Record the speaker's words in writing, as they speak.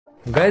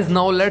Guys,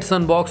 now let's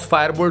unbox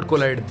Firebolt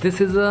Collide. This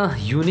is a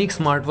unique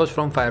smartwatch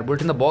from Firebolt.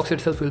 In the box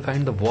itself, you'll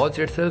find the watch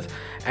itself,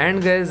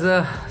 and guys,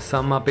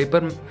 some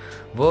paper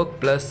work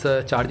plus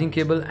charging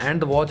cable, and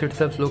the watch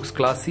itself looks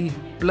classy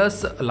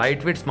plus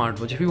lightweight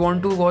smartwatch. If you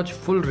want to watch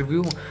full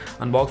review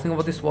unboxing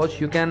of this watch,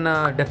 you can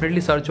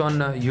definitely search on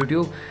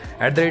YouTube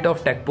at the rate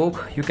of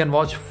TechPoke. You can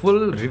watch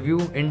full review,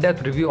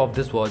 in-depth review of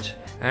this watch,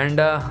 and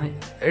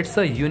it's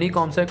a unique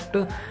concept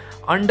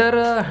under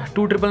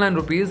 299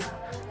 rupees.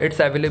 It's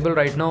available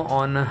right now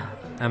on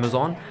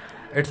Amazon.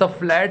 It's a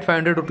flat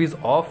 500 rupees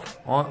off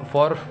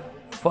for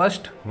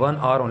first 1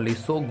 hour only.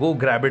 So go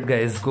grab it,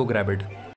 guys. Go grab it.